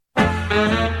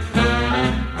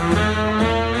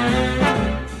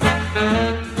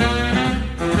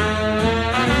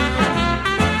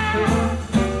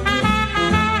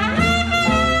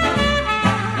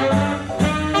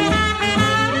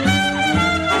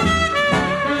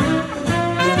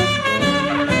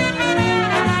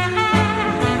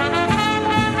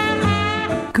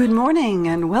Good morning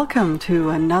and welcome to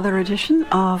another edition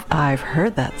of I've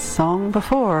Heard That Song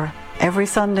Before. Every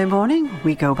Sunday morning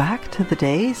we go back to the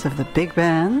days of the big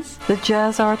bands, the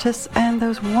jazz artists and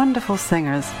those wonderful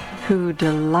singers who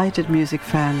delighted music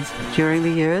fans during the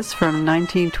years from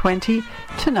 1920 to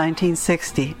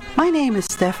 1960. My name is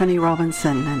Stephanie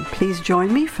Robinson and please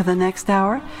join me for the next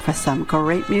hour for some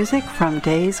great music from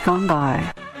days gone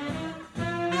by.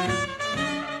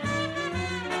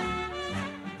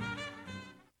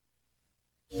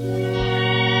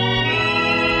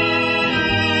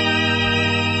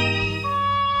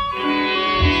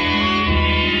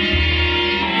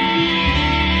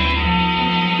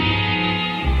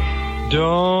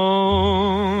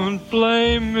 Don't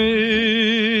blame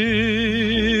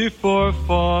me for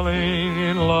falling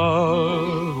in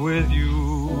love with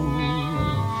you.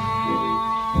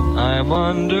 I'm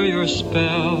under your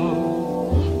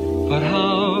spell, but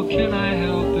how can I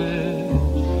help it?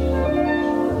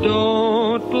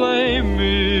 Don't blame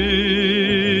me.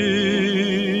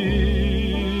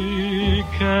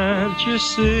 Can't you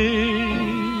see?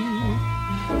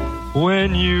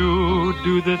 When you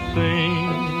do the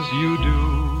things you do,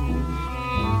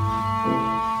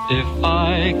 if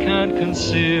I can't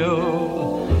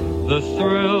conceal the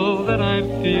thrill that I'm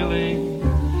feeling,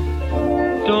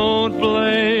 don't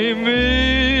blame me.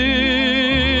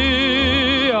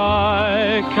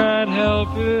 I can't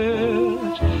help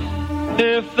it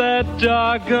if that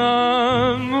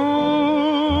doggone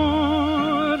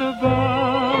moon above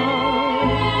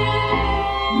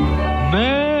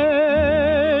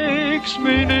makes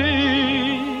me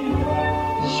need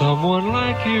someone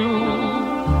like you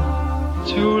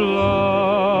to love.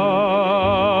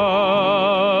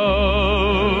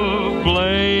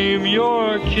 Blame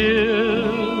your kiss,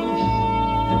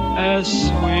 as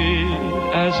sweet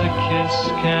as a kiss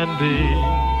can be,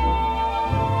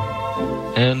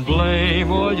 and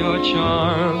blame all your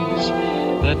charms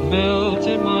that melt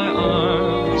in my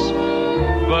arms,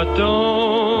 but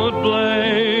don't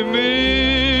blame me.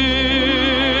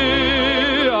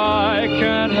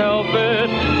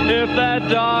 If that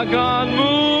doggone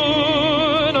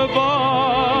moon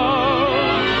above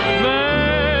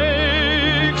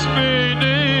makes me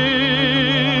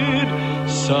need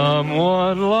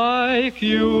someone like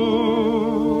you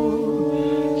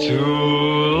to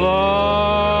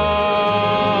love.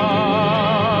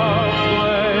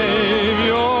 Blame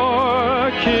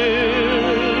your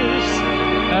kiss,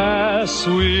 as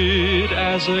sweet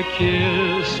as a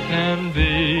kiss can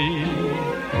be,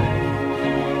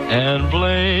 and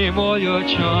blame all your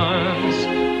charms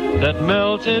that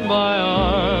melt in my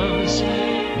arms,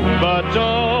 but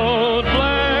don't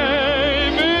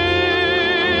blame me.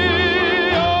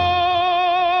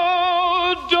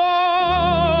 Oh, don't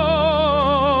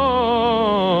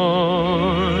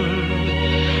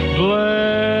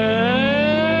blame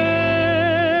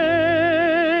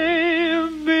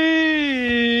me.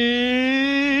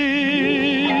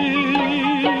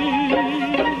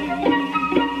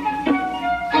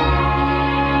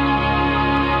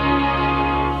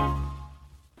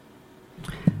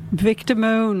 Victor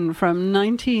Moon from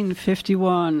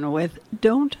 1951 with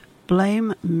Don't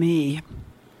Blame Me.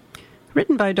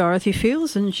 Written by Dorothy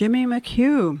Fields and Jimmy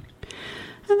McHugh.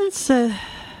 And that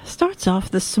starts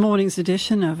off this morning's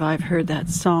edition of I've Heard That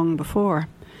Song Before.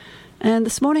 And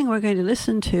this morning we're going to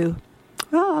listen to,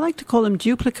 well, I like to call them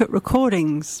duplicate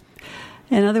recordings.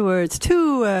 In other words,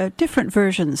 two different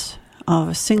versions of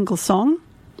a single song.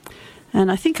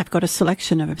 And I think I've got a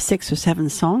selection of 6 or 7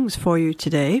 songs for you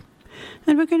today.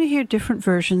 And we're going to hear different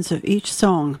versions of each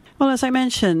song. Well, as I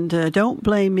mentioned, Don't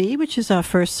Blame Me, which is our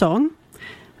first song,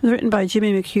 was written by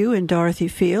Jimmy McHugh and Dorothy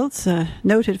Fields,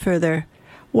 noted for their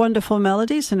wonderful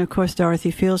melodies, and of course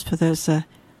Dorothy Fields for those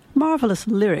marvelous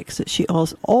lyrics that she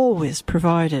always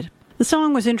provided. The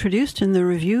song was introduced in the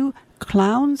review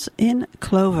Clowns in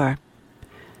Clover,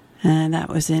 and that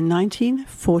was in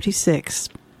 1946.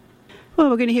 Well,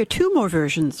 we're going to hear 2 more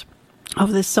versions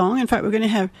of this song. In fact, we're going to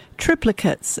have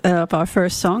triplicates of our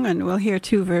first song, and we'll hear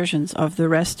 2 versions of the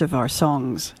rest of our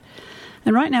songs.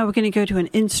 And right now we're going to go to an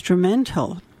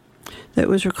instrumental that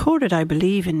was recorded, I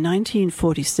believe, in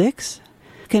 1946.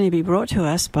 It's going to be brought to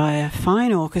us by a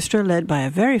fine orchestra led by a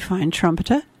very fine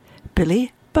trumpeter,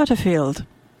 Billy Butterfield.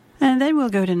 And then we'll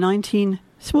go to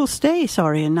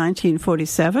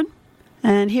 1947,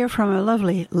 and hear from a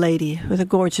lovely lady with a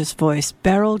gorgeous voice,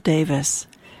 Beryl Davis.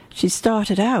 She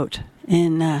started out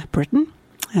in Britain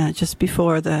just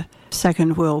before the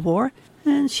Second World War,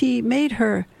 and she made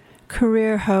her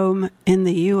career home in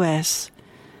the US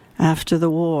after the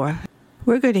war.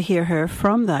 We're going to hear her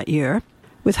from that year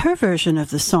with her version of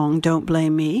the song Don't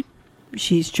Blame Me.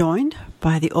 She's joined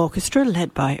by the orchestra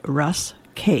led by Russ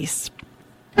Case.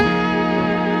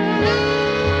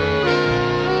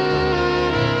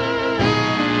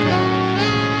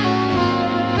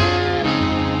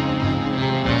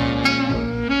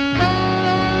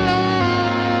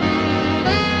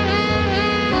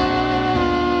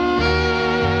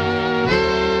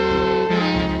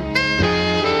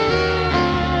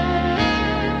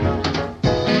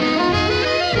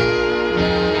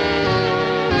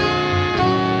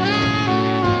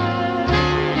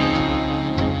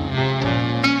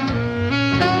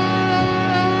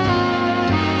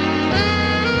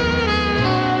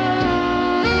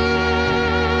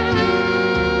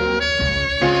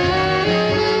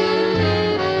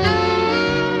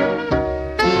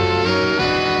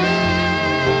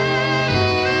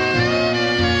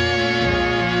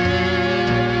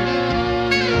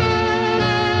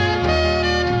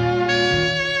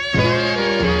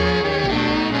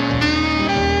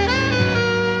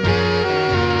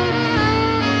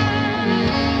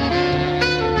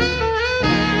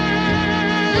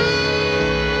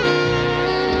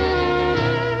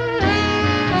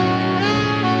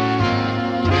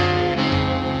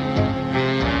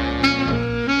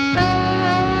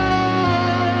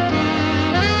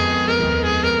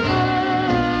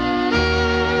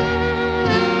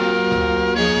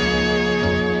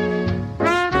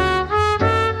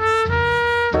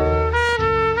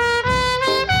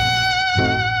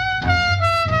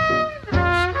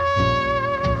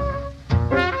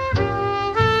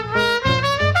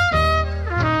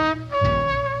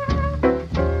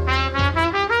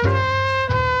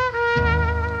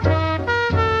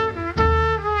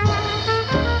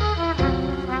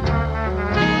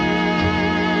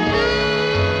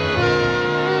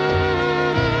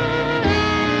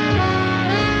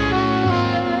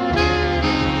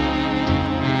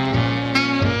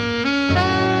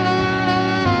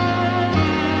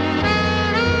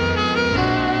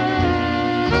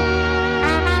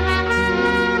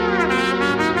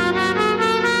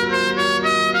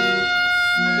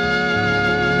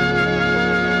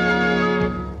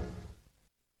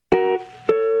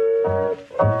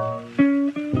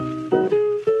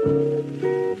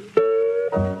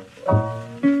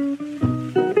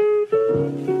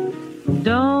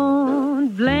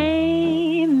 Don't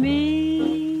blame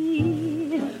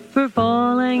me for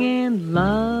falling in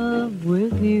love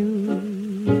with you.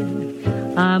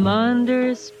 I'm under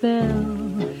a spell,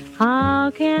 how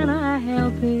can I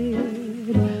help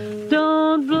it?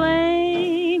 Don't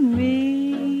blame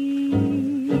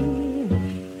me.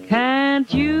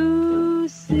 Can't you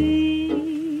see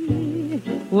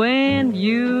when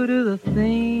you do the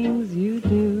things you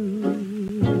do?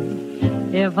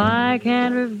 If I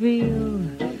can't reveal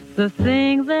the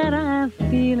thing that I'm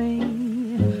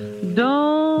feeling,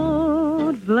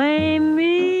 don't blame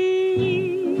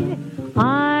me.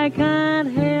 I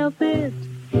can't help it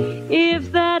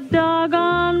if that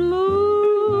doggone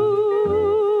moon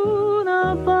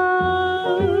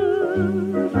above,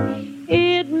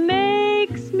 it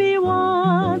makes me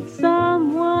want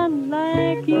someone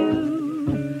like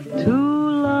you to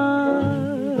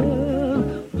love.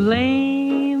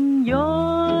 Blame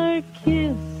your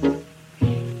kiss,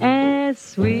 as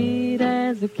sweet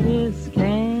as a kiss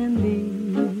can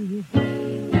be,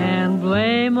 and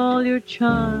blame all your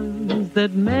charms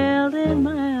that melt in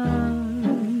my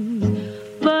arms,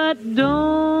 but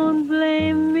don't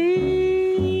blame me.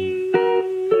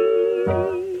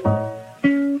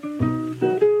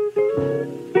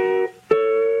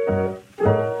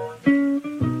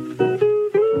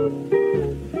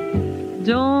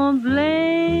 Don't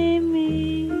blame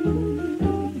me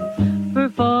for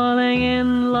falling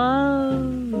in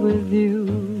love with you.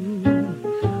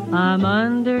 I'm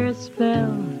under a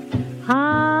spell,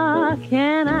 how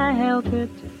can I help it?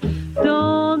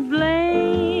 Don't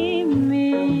blame me.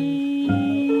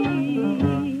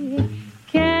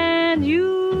 Can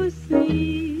you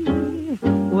see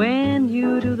when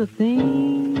you do the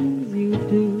things you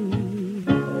do?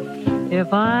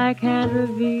 If I can't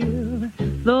reveal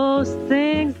those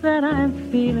things that I'm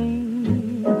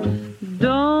feeling,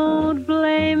 don't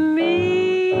blame me.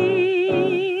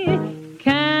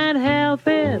 Can't help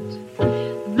it,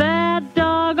 that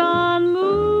doggone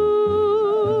moon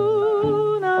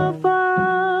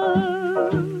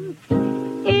above,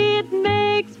 it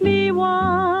makes me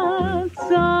want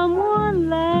someone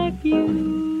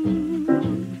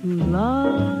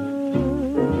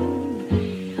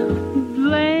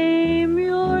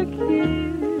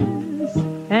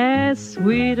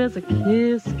as a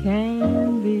kiss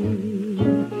can be,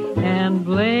 and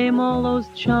blame all those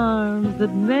charms that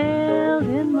melt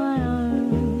in my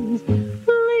arms.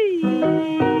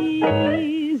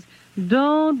 Please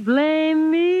don't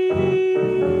blame me.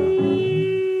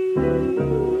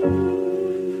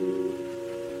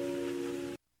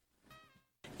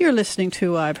 You're listening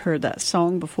to I've Heard That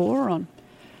Song Before on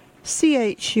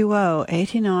CHUO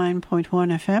 89.1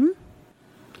 FM.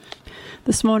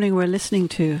 This morning we're listening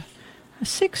to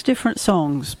 6 different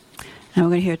songs, and we're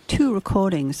going to hear 2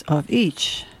 recordings of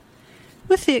each,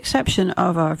 with the exception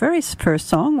of our very first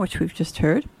song, which we've just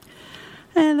heard.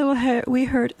 And we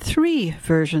heard 3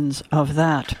 versions of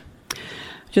that.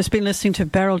 Just been listening to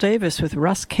Beryl Davis with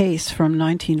Russ Case from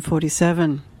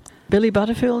 1947. Billy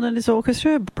Butterfield and his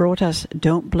orchestra brought us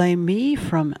Don't Blame Me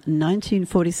from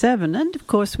 1947. And, of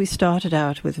course, we started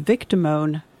out with Vic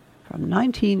Damone from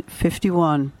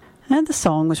 1951. And the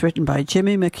song was written by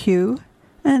Jimmy McHugh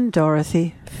and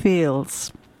Dorothy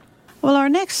Fields. Well, our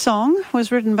next song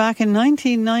was written back in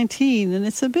 1919, and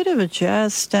it's a bit of a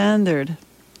jazz standard.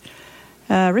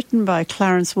 Written by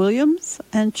Clarence Williams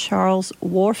and Charles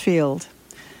Warfield.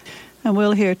 And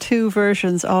we'll hear 2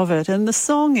 versions of it. And the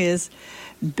song is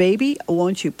Baby,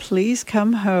 Won't You Please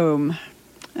Come Home?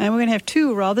 And we're going to have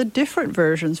 2 rather different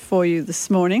versions for you this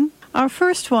morning. Our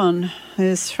first one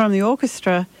is from the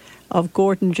orchestra of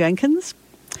Gordon Jenkins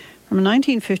from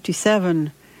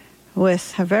 1957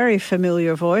 with a very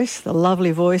familiar voice, the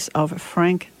lovely voice of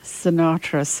Frank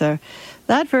Sinatra. So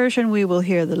that version we will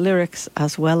hear the lyrics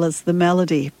as well as the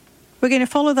melody. We're going to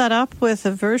follow that up with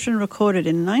a version recorded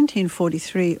in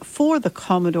 1943 for the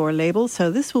Commodore label,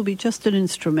 so this will be just an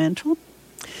instrumental.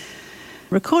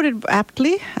 Recorded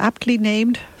aptly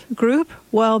named group,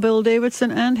 Wild Bill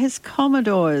Davidson and his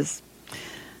Commodores.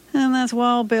 And that's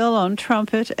Wild Bill on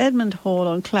trumpet, Edmund Hall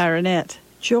on clarinet,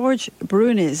 George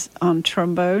Brunis on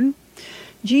trombone,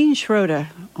 Gene Schroeder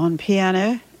on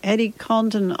piano, Eddie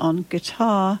Condon on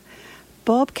guitar,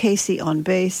 Bob Casey on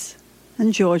bass,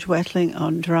 and George Wetling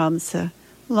on drums. So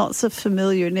lots of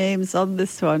familiar names on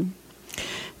this one.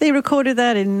 They recorded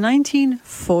that in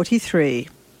 1943.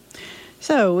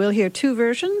 So we'll hear 2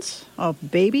 versions of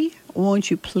Baby,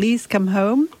 Won't You Please Come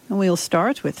Home? And we'll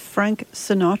start with Frank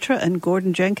Sinatra and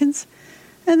Gordon Jenkins.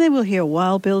 And then we'll hear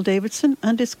Wild Bill Davidson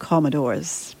and his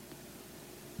Commodores.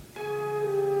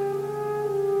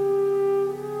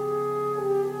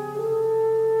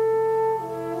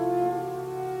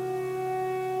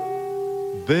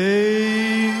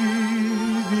 Baby,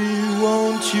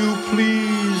 won't you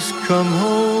please come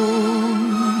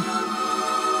home?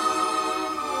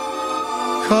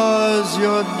 'Cause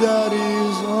your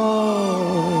daddy's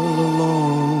all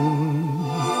alone.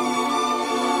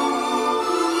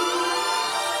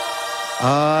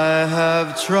 I have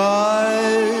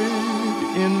tried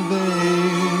in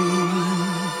vain,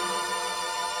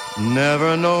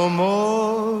 never no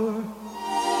more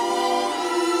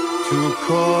to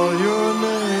call your name.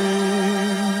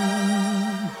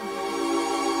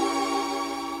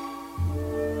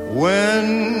 When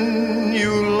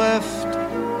you left,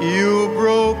 you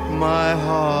broke my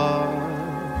heart,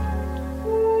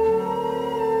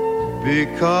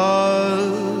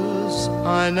 because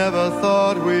I never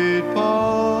thought we'd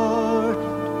part.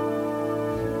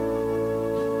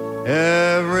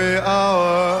 Every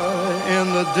hour in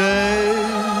the day,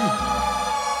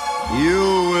 you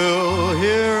will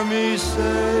hear me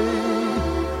say,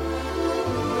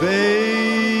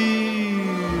 baby,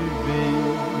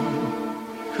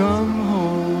 come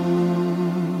home.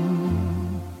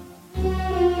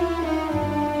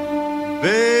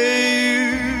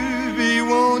 Baby,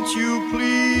 won't you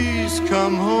please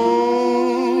come home?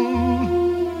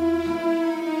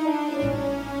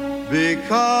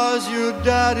 Because your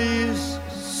daddy's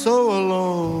so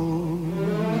alone.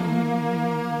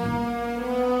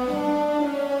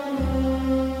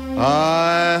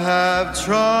 I have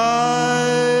tried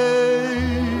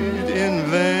in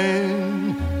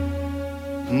vain,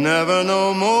 never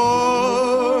no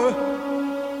more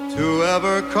to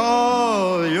ever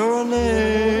call your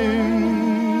name.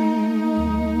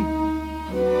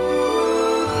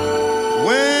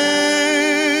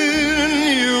 When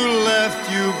you left,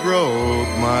 you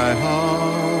broke my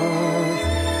heart,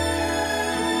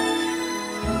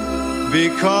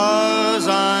 because I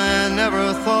never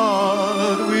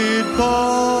thought we'd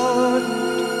part.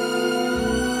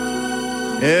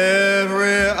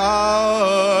 Every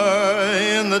hour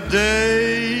in the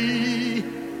day,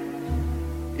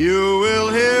 you will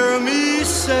hear me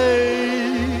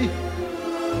say,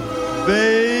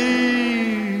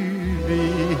 baby,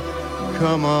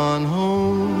 come on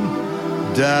home.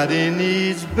 Daddy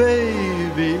needs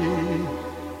baby,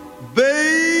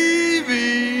 baby.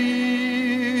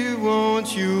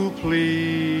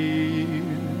 please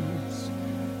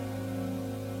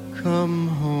come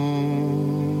home.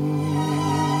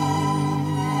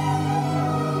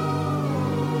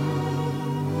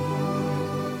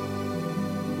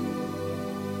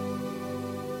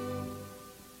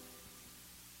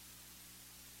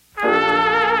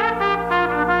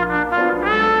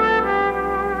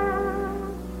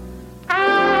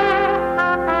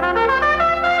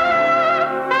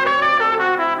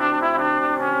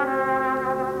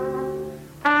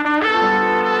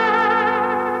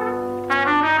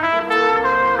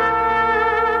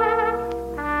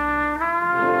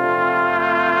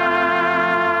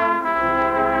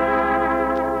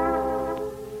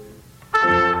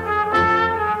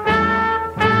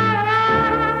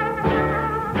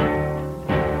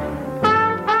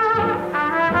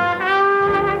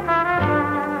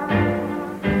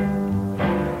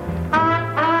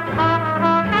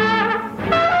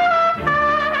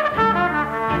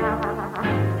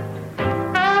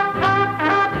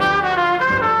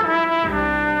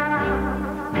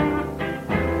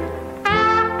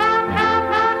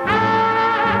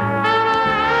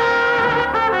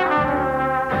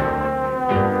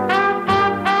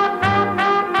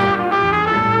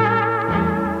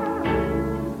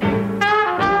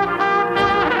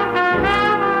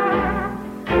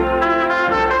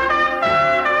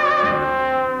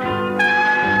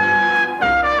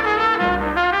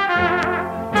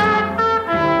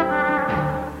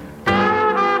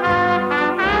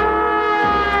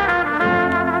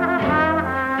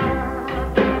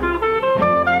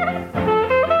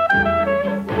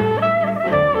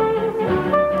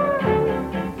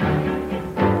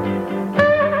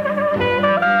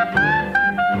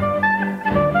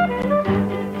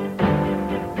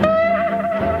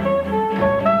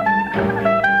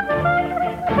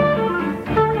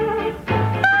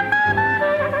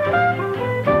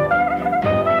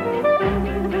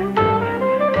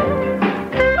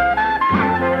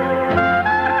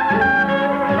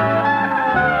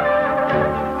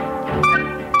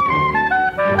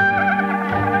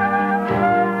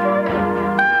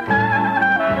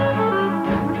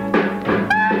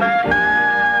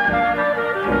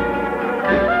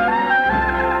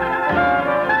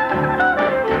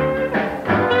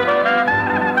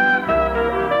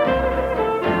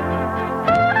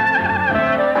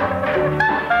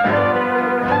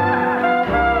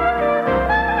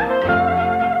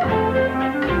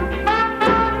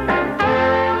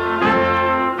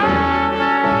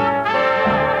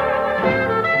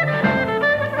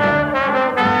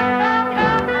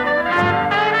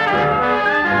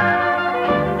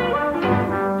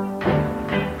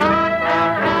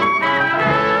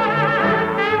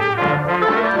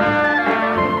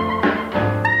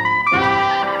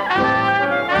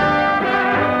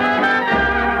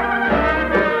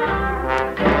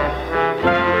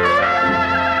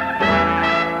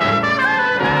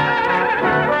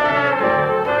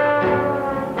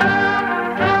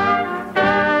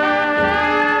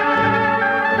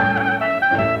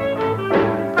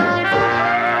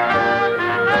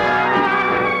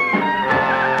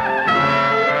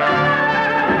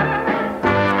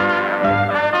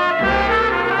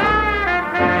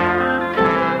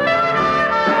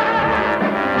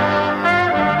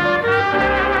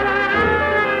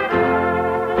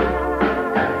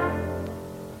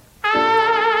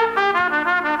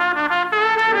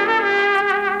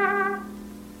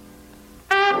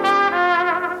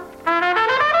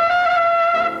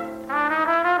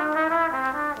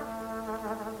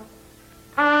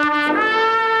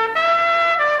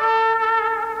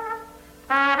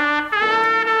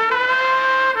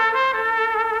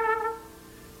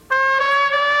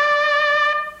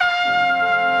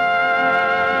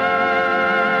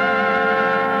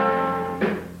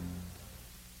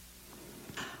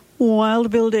 Wild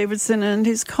Bill Davidson and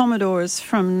his Commodores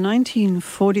from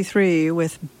 1943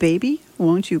 with Baby,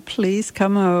 Won't You Please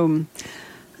Come Home.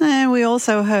 And we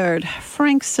also heard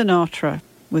Frank Sinatra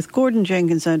with Gordon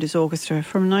Jenkins and his orchestra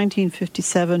from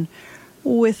 1957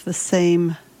 with the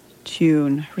same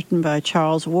tune, written by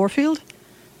Charles Warfield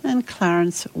and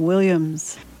Clarence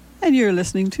Williams. And you're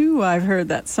listening to I've Heard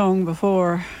That Song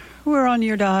Before. We're on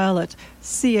your dial at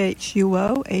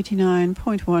CHUO 89.1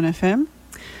 FM,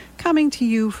 coming to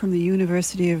you from the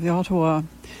University of Ottawa.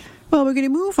 Well, we're going to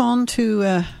move on to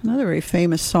another very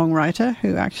famous songwriter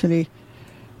who actually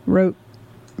wrote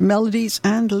melodies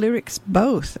and lyrics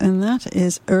both, and that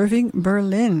is Irving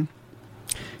Berlin.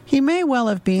 He may well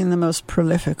have been the most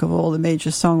prolific of all the major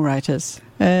songwriters,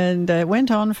 and went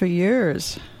on for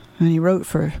years. And he wrote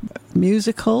for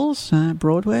musicals,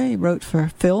 Broadway, he wrote for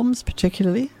films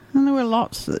particularly, and there were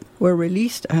lots that were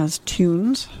released as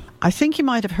tunes. I think you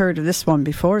might have heard of this one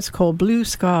before. It's called Blue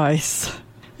Skies.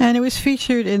 And it was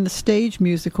featured in the stage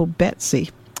musical Betsy.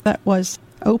 That was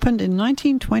opened in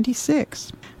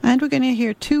 1926. And we're going to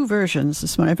hear two versions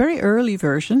this one, a very early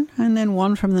version and then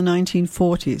one from the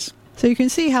 1940s. So you can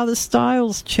see how the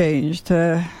styles changed.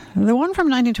 The one from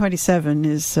 1927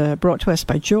 is brought to us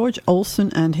by George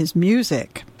Olsen and his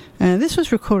music. This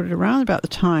was recorded around about the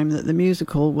time that the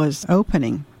musical was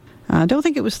opening. I don't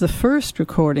think it was the first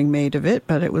recording made of it,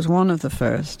 but it was one of the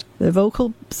first. The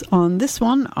vocals on this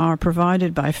one are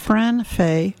provided by Fran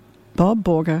Fay, Bob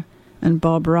Borger, and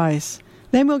Bob Rice.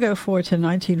 Then we'll go forward to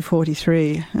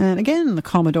 1943, and again the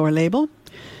Commodore label,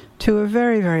 to a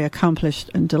very, very accomplished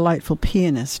and delightful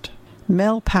pianist,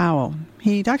 Mel Powell.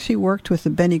 He'd actually worked with the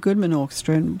Benny Goodman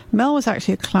Orchestra, and Mel was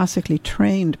actually a classically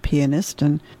trained pianist,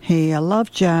 and he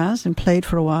loved jazz and played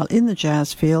for a while in the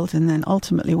jazz field, and then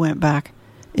ultimately went back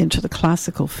into the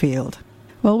classical field.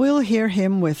 Well, we'll hear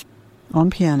him on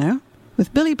piano,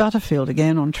 with Billy Butterfield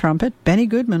again on trumpet, Benny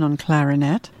Goodman on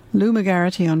clarinet, Lou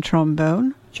McGarity on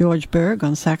trombone, George Berg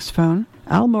on saxophone,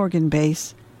 Al Morgan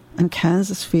bass, and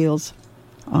Kansas Fields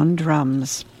on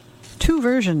drums. Two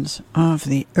versions of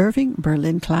the Irving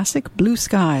Berlin classic Blue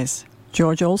Skies,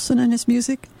 George Olsen and his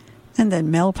music, and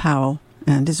then Mel Powell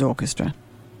and his orchestra.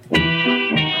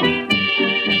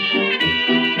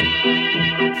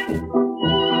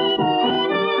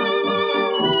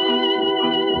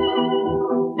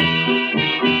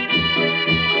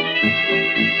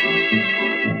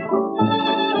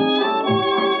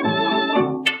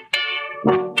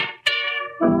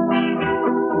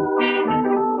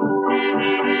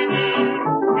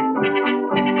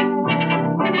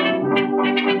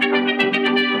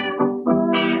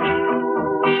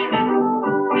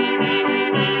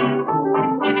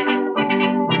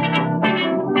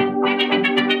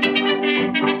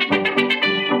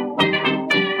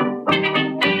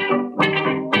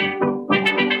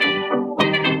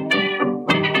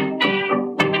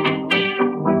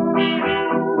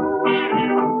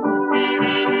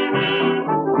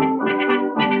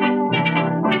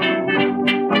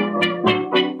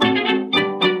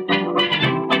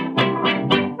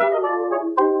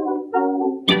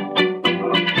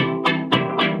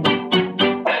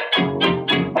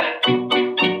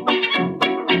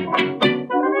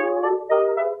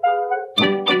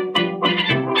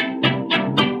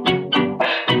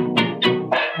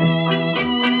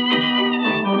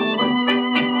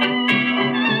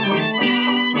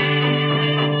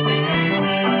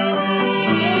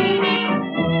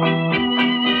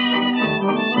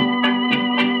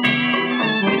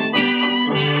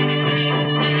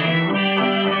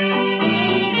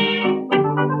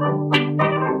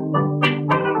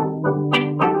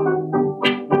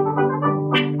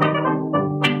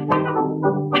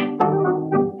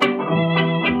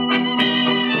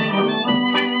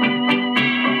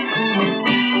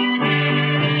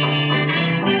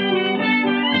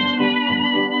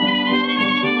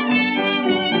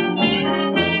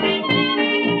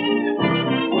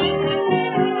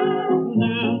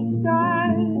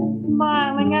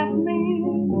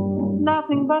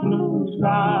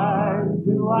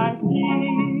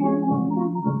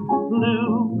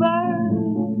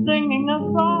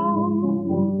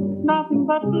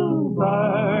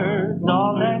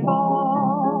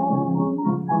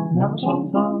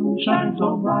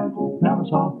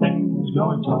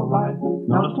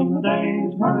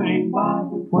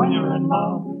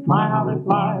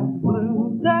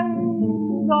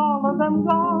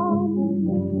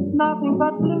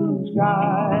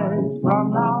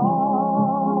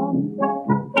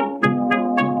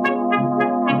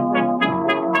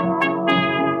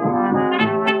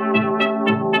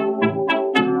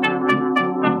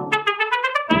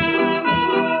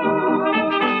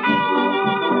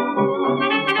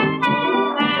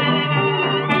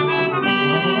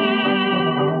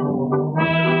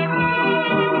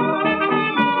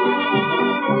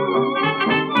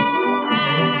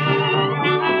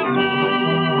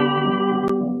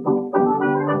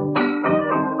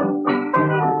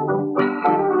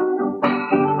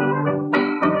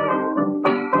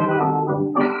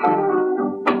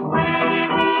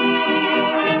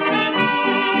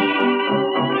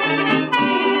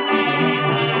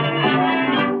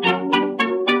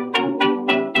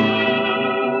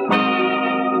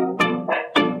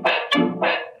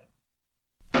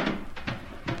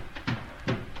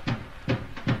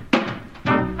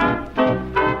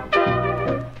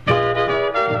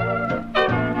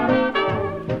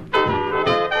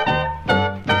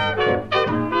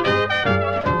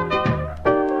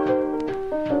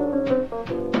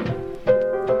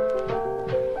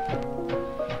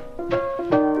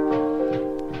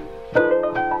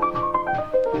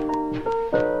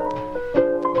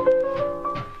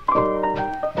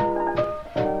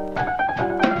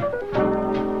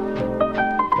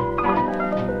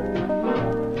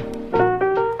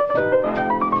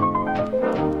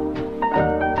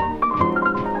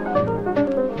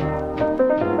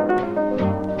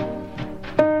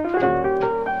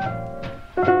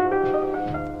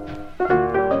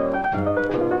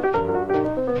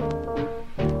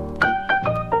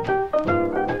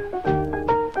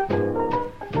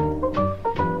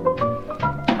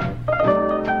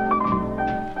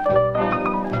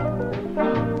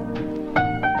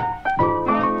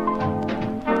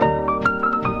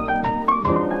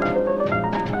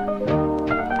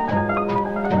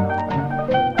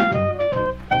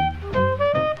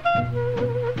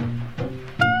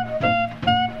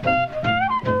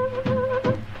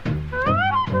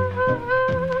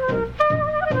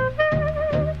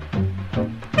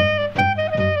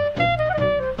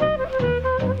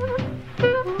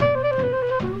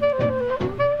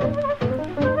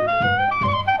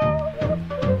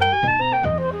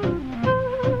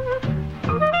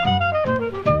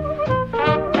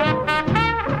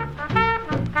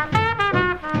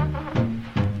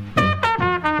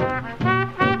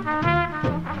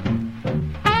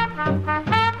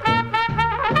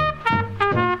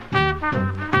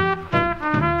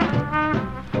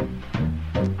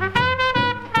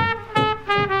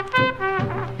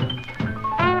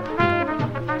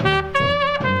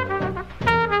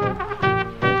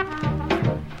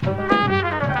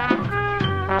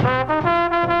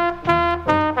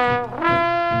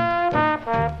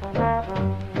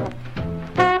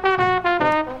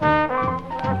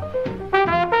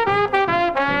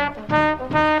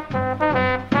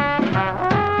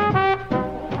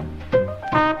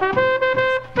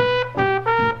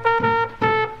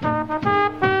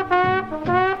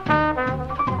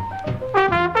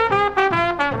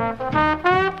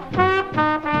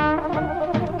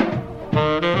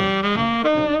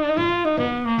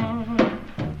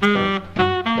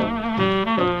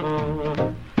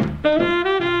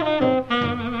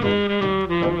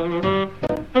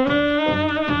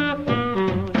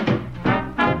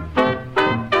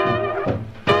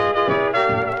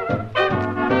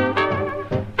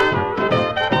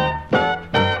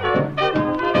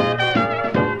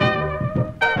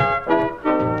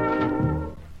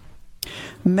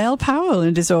 Mel Powell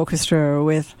and his orchestra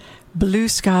with Blue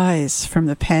Skies from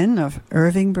the pen of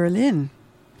Irving Berlin.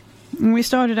 And we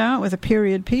started out with a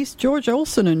period piece, George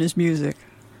Olsen and his music,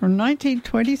 from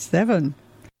 1927.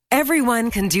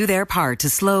 Everyone can do their part to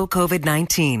slow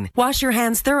COVID-19. Wash your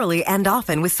hands thoroughly and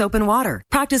often with soap and water.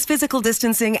 Practice physical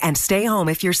distancing and stay home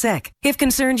if you're sick. If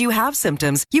concerned you have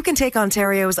symptoms, you can take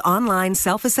Ontario's online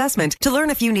self-assessment to learn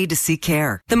if you need to seek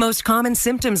care. The most common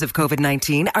symptoms of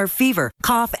COVID-19 are fever,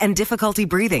 cough, and difficulty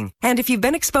breathing. And if you've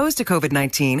been exposed to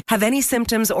COVID-19, have any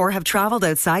symptoms, or have traveled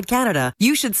outside Canada,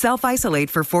 you should self-isolate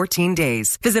for 14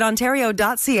 days. Visit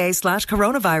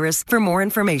ontario.ca/coronavirus for more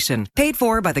information. Paid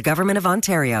for by the Government of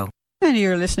Ontario. And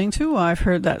you're listening to I've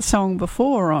Heard That Song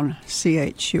Before on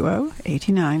CHUO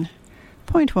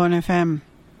 89.1 FM.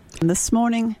 And this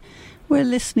morning we're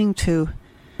listening to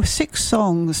 6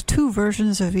 songs, 2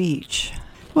 versions of each.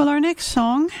 Well, our next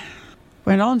song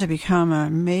went on to become a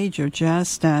major jazz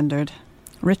standard,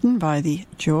 written by the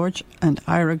George and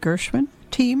Ira Gershwin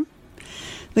team,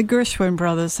 the Gershwin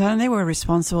brothers, and they were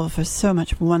responsible for so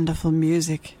much wonderful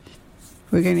music.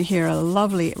 We're going to hear a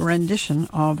lovely rendition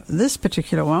of this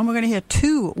particular one. We're going to hear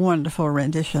 2 wonderful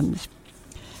renditions.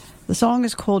 The song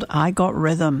is called I Got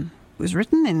Rhythm. It was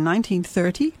written in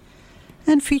 1930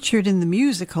 and featured in the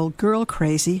musical Girl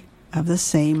Crazy of the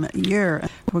same year.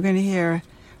 We're going to hear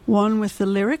one with the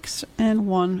lyrics and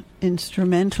one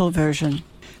instrumental version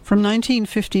from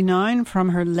 1959 from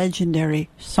her legendary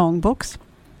songbooks.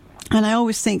 And I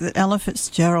always think that Ella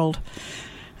Fitzgerald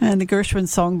and the Gershwin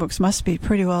songbooks must be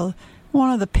pretty well one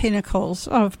of the pinnacles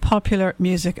of popular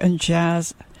music and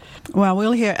jazz. Well,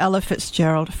 we'll hear Ella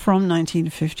Fitzgerald from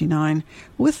 1959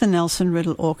 with the Nelson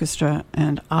Riddle Orchestra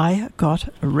and I Got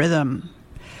Rhythm.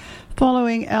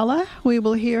 Following Ella, we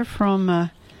will hear from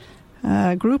a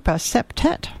group, a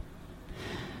septet,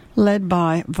 led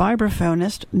by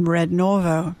vibraphonist Red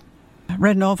Norvo.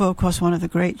 Red Norvo, of course, one of the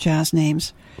great jazz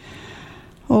names.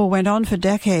 Went on for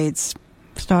decades.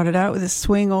 Started out with a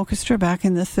swing orchestra back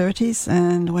in the 30s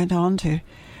and went on to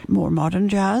more modern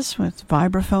jazz with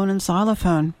vibraphone and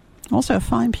xylophone. Also a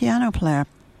fine piano player.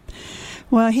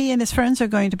 Well, he and his friends are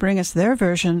going to bring us their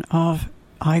version of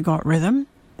I Got Rhythm.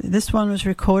 This one was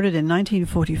recorded in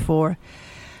 1944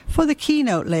 for the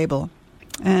Keynote label.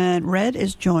 And Red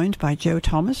is joined by Joe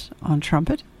Thomas on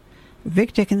trumpet,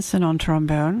 Vic Dickinson on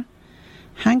trombone,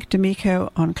 Hank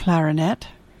D'Amico on clarinet,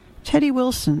 Teddy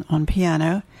Wilson on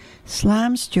piano,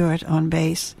 Slam Stewart on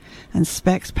bass, and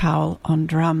Specs Powell on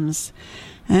drums.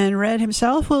 And Red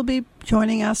himself will be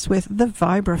joining us with the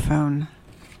vibraphone.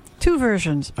 2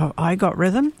 versions of I Got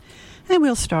Rhythm, and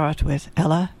we'll start with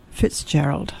Ella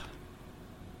Fitzgerald.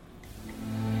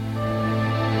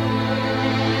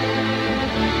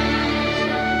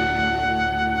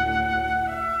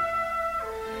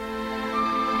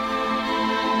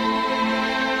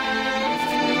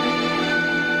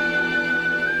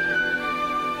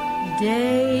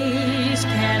 Days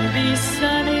can be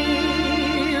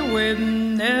sunny with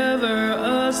never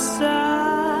a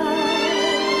sigh.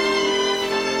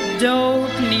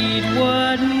 Don't need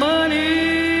what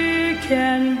money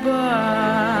can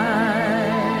buy.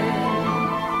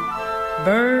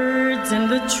 Birds in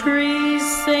the trees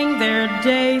sing their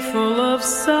day full of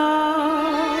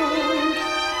song.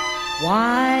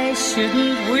 Why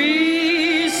shouldn't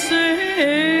we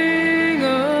sing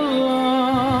along?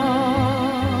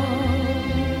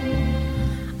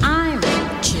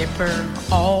 Chipper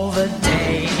all the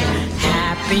day,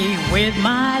 happy with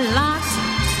my lot.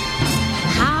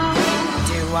 How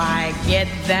do I get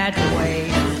that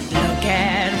way? Look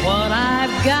at what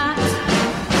I've got.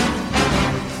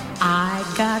 I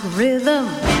got rhythm,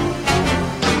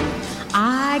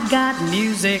 I got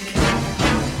music,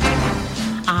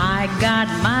 I got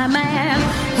my man.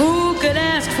 Who could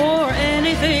ask for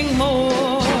anything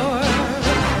more?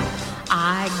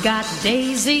 I got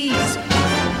daisies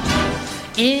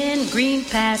in green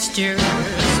pastures.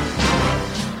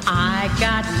 I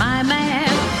got my man.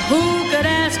 Who could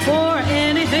ask for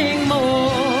anything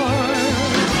more?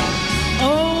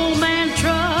 Old man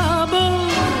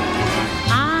trouble,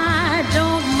 I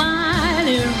don't mind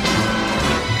him.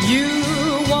 You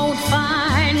won't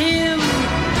find him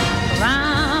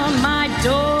around my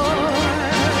door.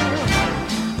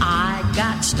 I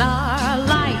got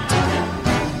starlight,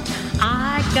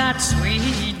 I got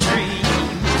sweet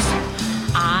dreams,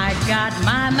 I got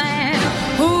my man.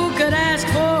 Who could ask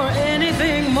for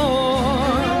anything more?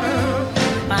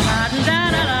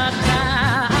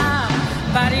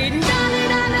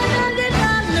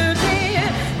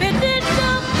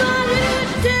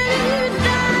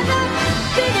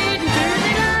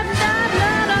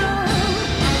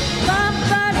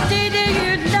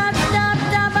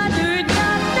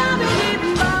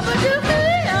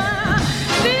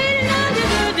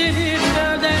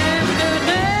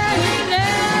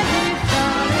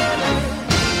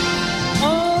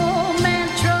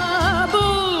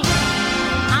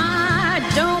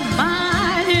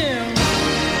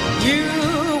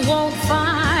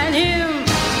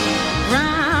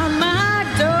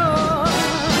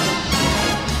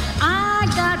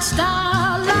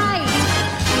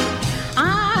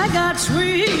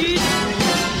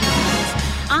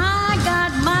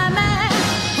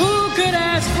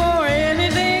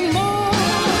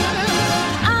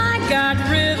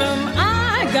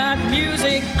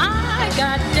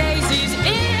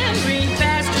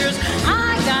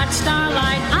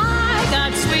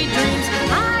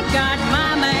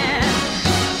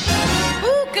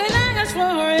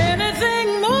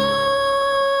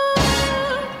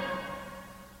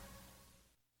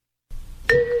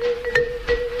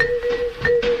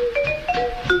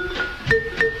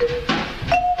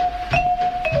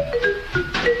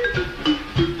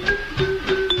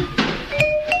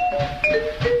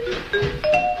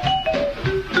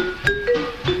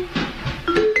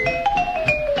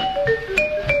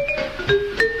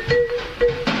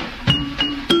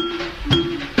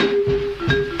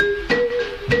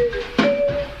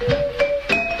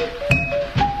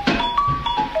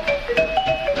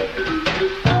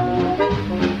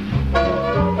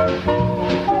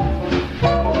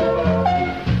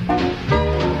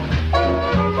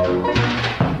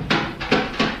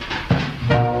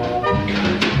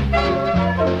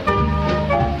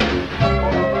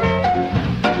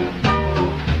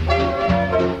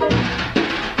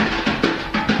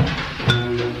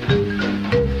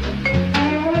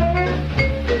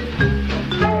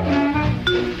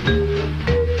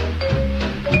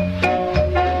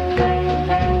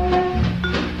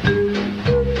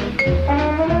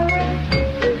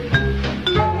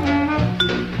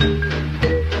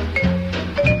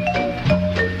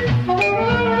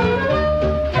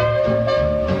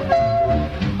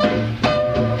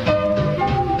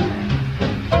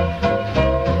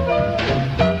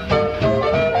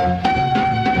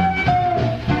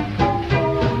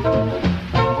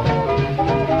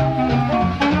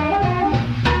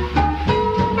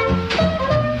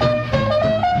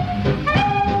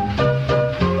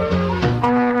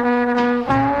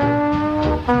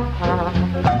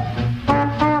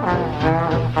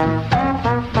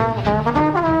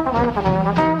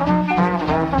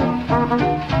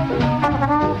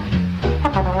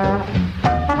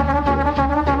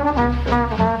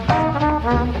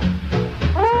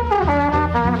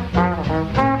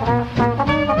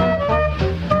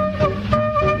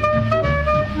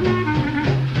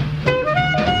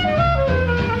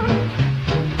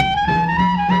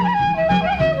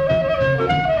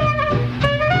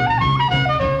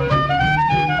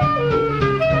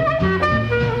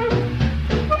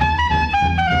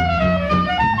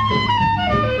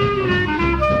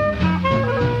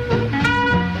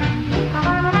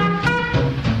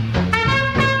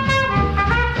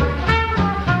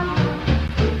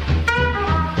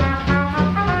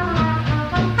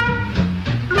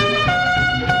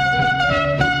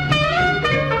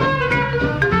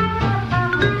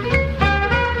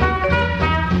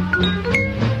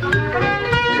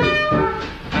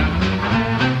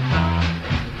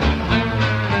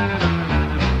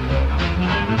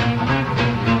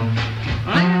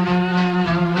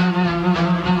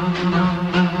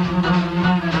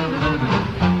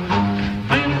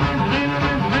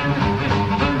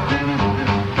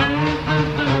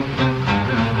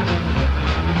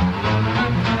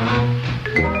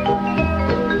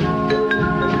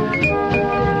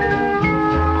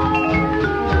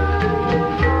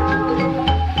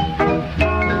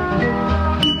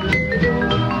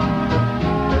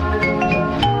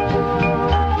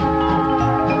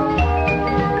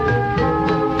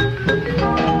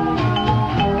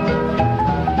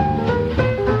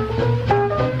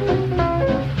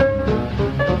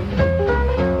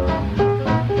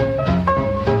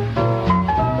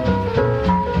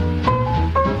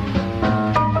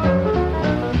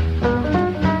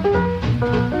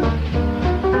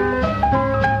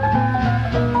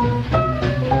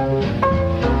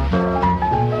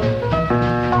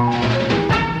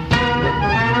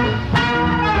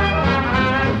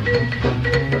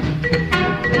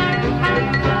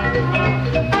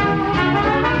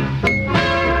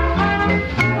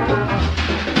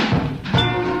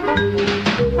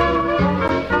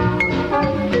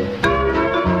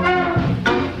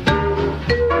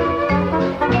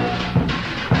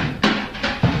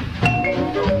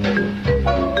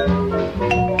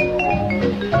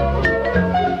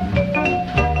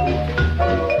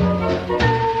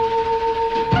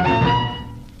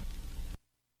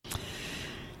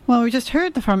 Well, we just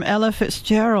heard from Ella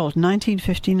Fitzgerald,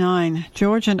 1959,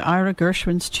 George and Ira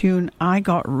Gershwin's tune, I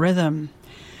Got Rhythm.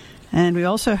 And we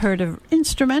also heard an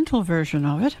instrumental version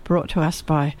of it, brought to us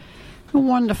by a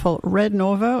wonderful Red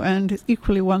Novo and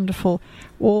equally wonderful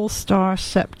All-Star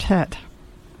Septet.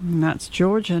 And that's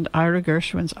George and Ira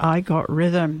Gershwin's I Got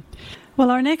Rhythm.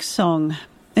 Well, our next song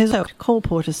is a Cole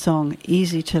Porter song,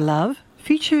 Easy to Love,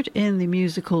 featured in the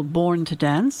musical Born to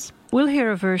Dance. We'll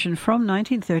hear a version from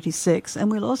 1936,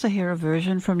 and we'll also hear a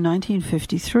version from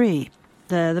 1953.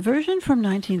 The version from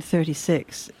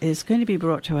 1936 is going to be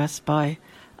brought to us by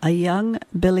a young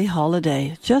Billie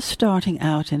Holiday, just starting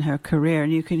out in her career,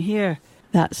 and you can hear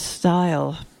that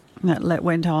style that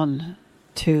went on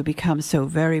to become so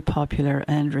very popular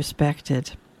and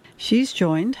respected. She's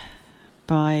joined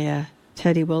by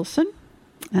Teddy Wilson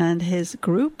and his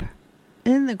group.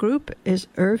 In the group is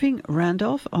Irving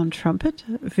Randolph on trumpet,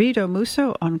 Vito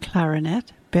Musso on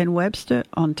clarinet, Ben Webster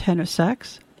on tenor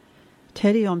sax,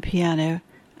 Teddy on piano,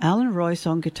 Alan Royce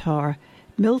on guitar,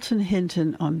 Milton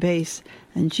Hinton on bass,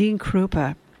 and Gene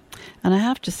Krupa. And I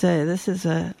have to say, this is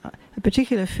a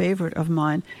particular favorite of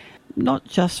mine, not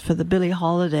just for the Billie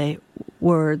Holiday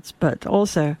words, but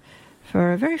also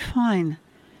for a very fine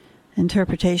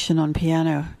interpretation on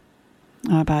piano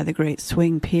by the great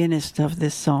swing pianist of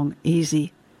this song,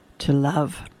 Easy to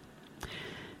Love.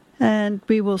 And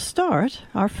we will start,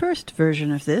 our first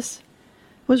version of this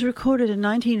was recorded in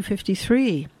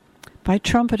 1953 by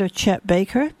trumpeter Chet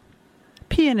Baker,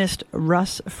 pianist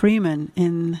Russ Freeman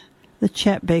in the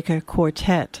Chet Baker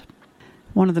Quartet,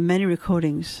 one of the many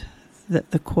recordings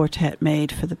that the quartet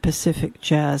made for the Pacific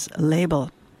Jazz label.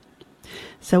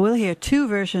 So we'll hear two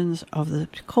versions of the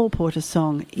Cole Porter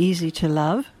song, Easy to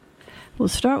Love. We'll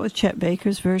start with Chet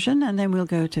Baker's version, and then we'll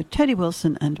go to Teddy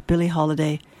Wilson and Billie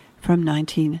Holiday from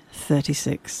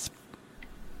 1936.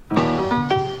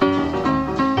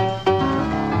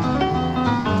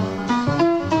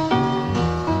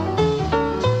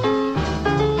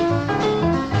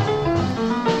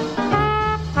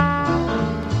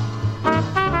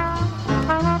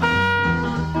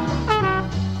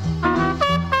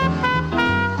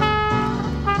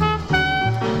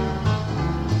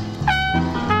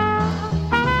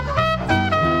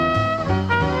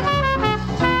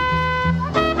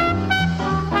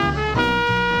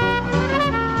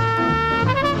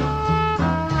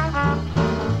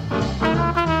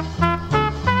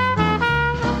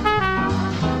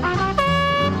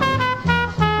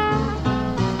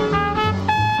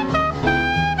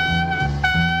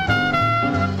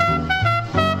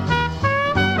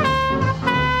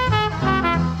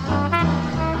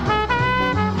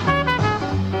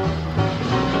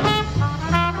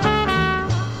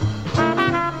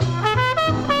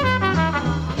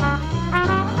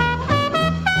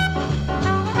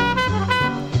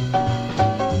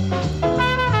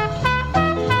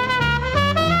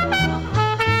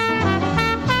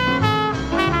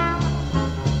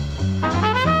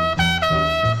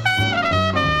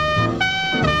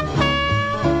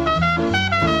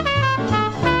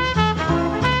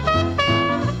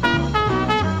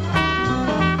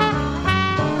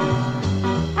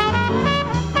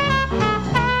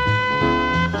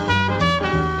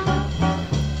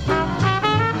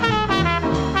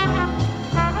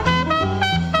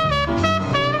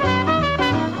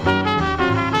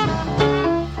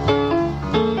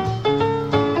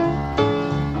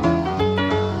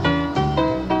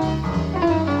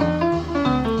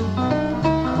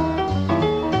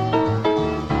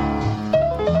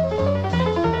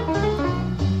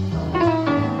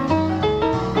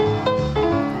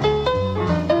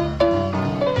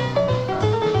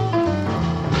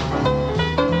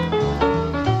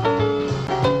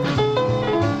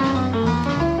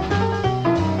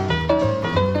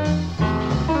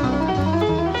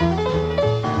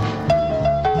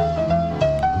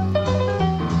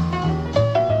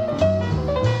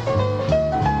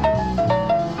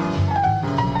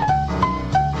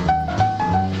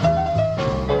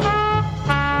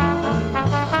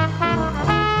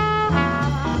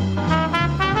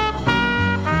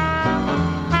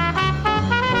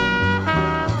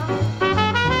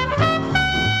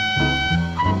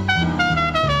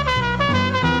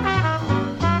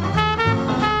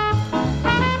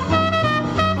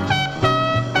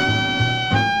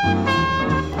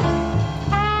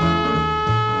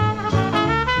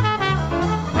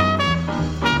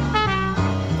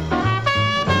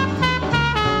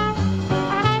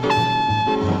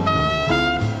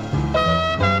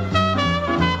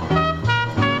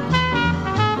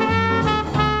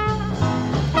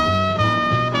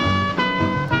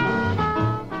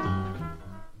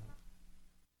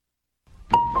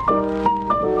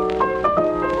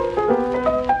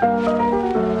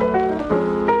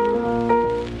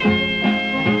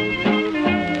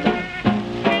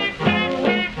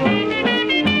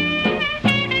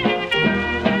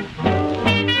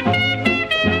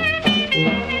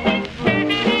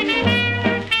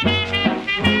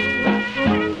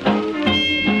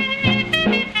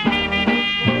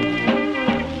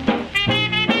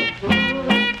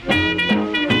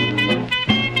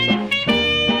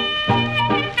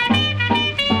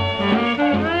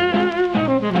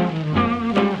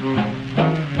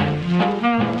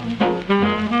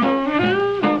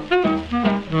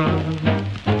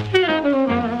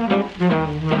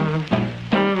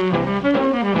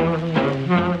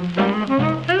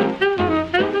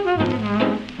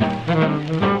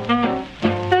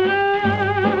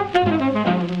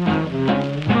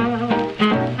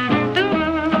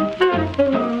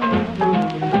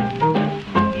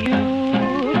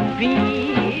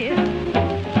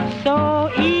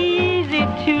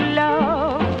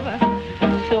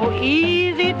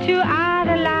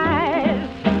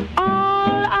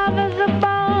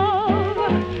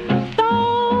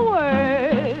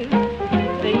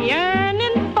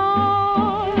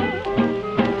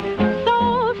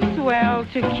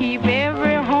 to keep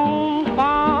every home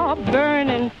fire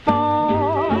burning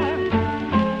for,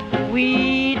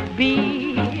 we'd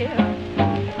be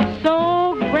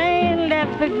so grand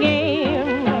at the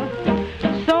game,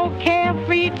 so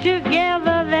carefree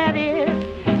together that it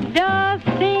does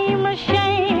seem a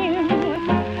shame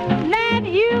that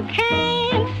you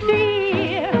can't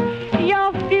see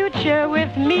your future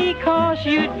with me, 'cause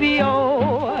you'd be so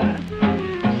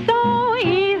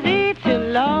easy to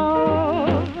love.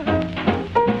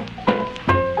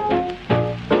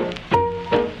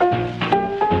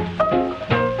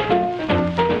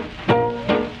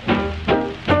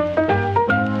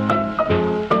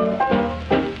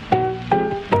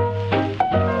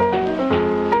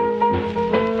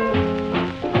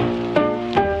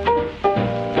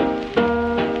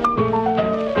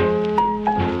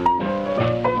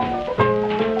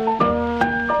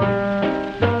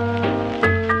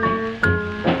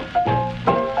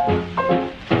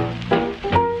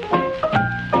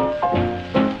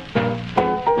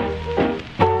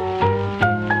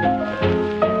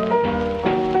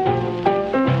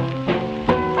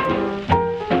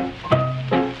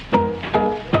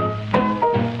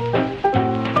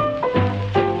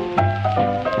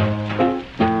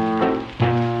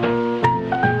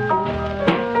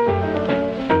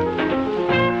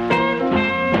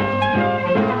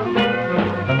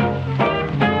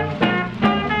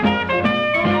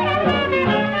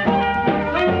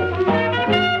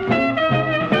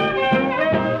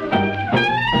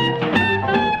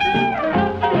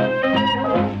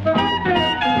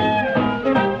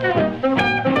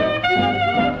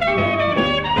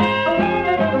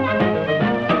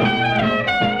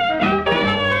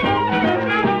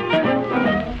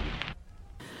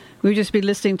 We've just been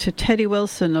listening to Teddy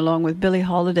Wilson along with Billie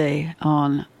Holiday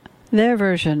on their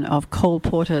version of Cole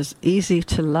Porter's Easy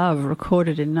to Love,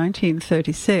 recorded in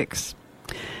 1936.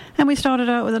 And we started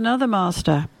out with another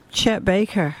master, Chet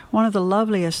Baker, one of the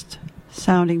loveliest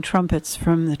sounding trumpets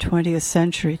from the 20th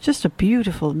century. Just a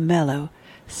beautiful, mellow,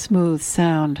 smooth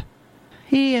sound.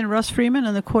 He and Russ Freeman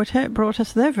and the quartet brought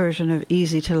us their version of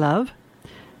Easy to Love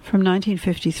from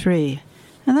 1953.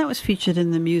 And that was featured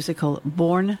in the musical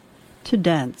Born to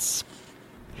Dance.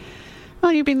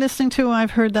 Well, you've been listening to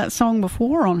I've Heard That Song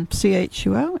Before on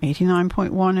CHUO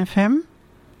 89.1 FM.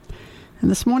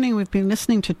 And this morning we've been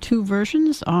listening to two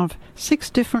versions of 6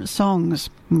 different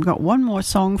songs. We've got one more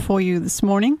song for you this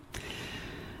morning.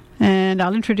 And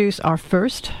I'll introduce our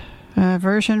first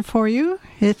version for you.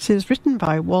 It is written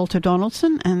by Walter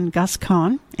Donaldson and Gus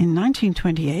Kahn in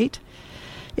 1928.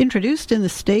 Introduced in the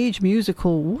stage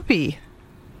musical Whoopee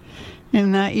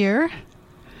in that year.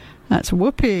 That's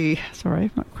Whoopee. Sorry,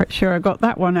 I'm not quite sure I got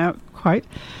that one out quite.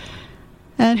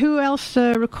 And who else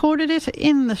recorded it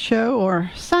in the show or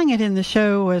sang it in the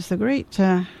show was the great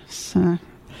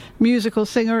musical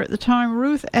singer at the time,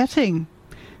 Ruth Etting.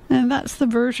 And that's the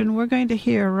version we're going to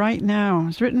hear right now.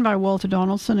 It's written by Walter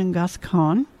Donaldson and Gus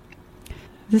Kahn.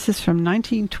 This is from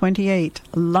 1928,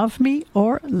 Love Me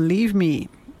or Leave Me.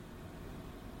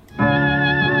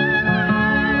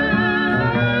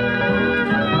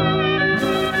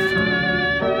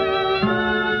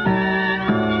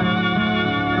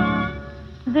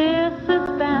 This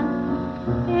suspense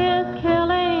is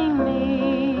killing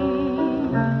me.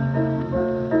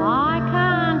 I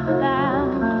can't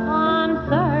stand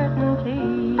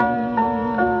uncertainty.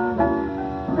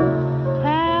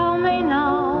 Tell me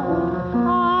now,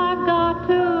 I've got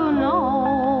to know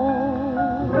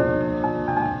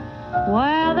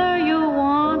whether you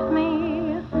want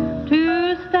me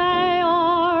to stay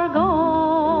or go.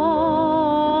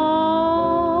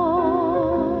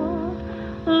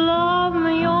 Love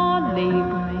me or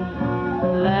leave me,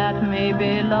 let me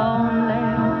be lonely.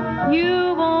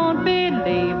 You won't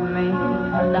believe me,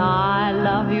 and I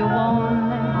love you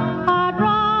only. I'd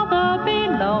rather be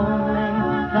lonely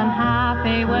than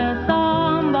happy with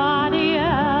somebody else.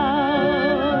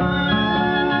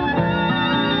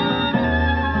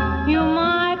 You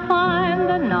might find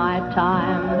the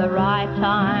nighttime the right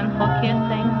time for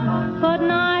kissing, but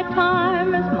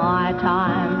nighttime is my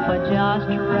time for just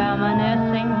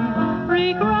reminiscing,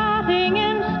 regretting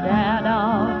instead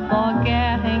of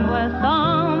forgetting with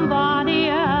somebody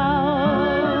else.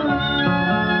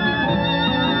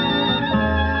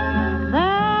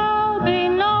 There'll be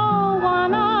no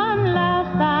one unless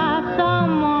that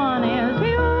someone is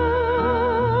you.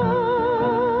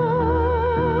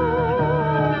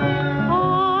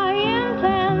 I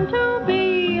intend to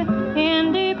be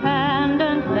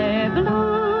independently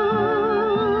blue.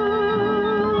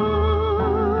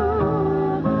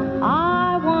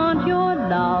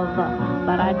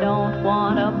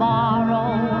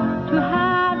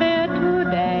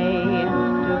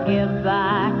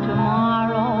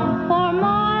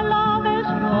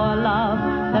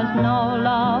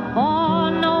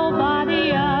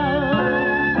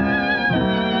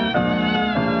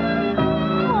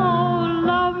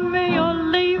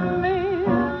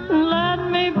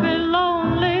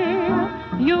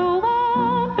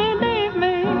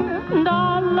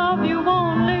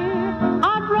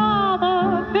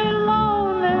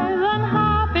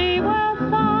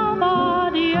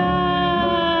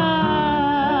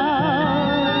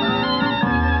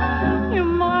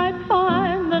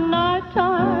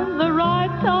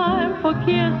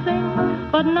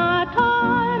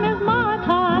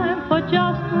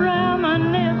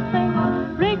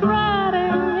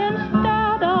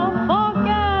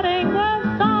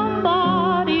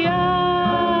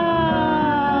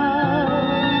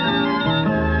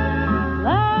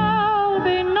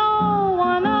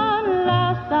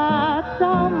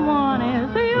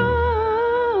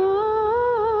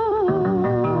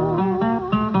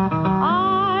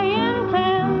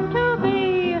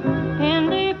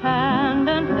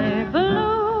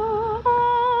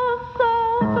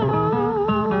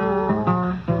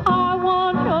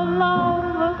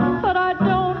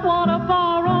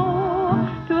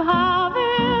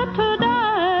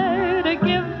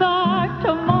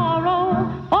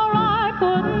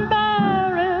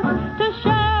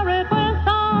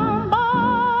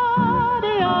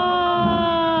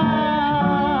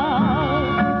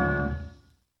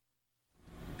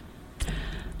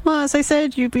 as I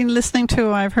said, you've been listening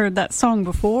to I've Heard That Song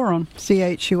Before on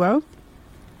CHUO.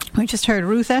 We just heard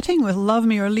Ruth Etting with Love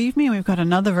Me or Leave Me. We've got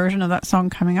another version of that song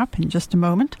coming up in just a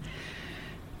moment.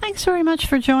 Thanks very much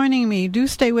for joining me. Do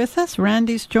stay with us.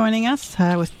 Randy's joining us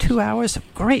with 2 hours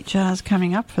of great jazz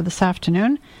coming up for this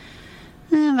afternoon.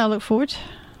 And I look forward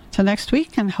to next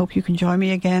week and hope you can join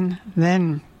me again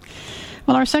then.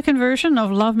 Well, our second version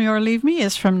of Love Me or Leave Me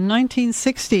is from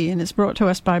 1960, and it's brought to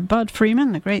us by Bud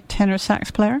Freeman, the great tenor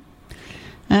sax player,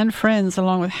 and friends,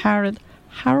 along with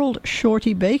Harold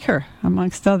Shorty Baker,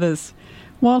 amongst others.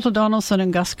 Walter Donaldson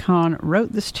and Gus Kahn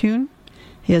wrote this tune.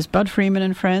 Here's Bud Freeman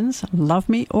and Friends, Love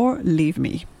Me or Leave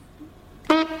Me.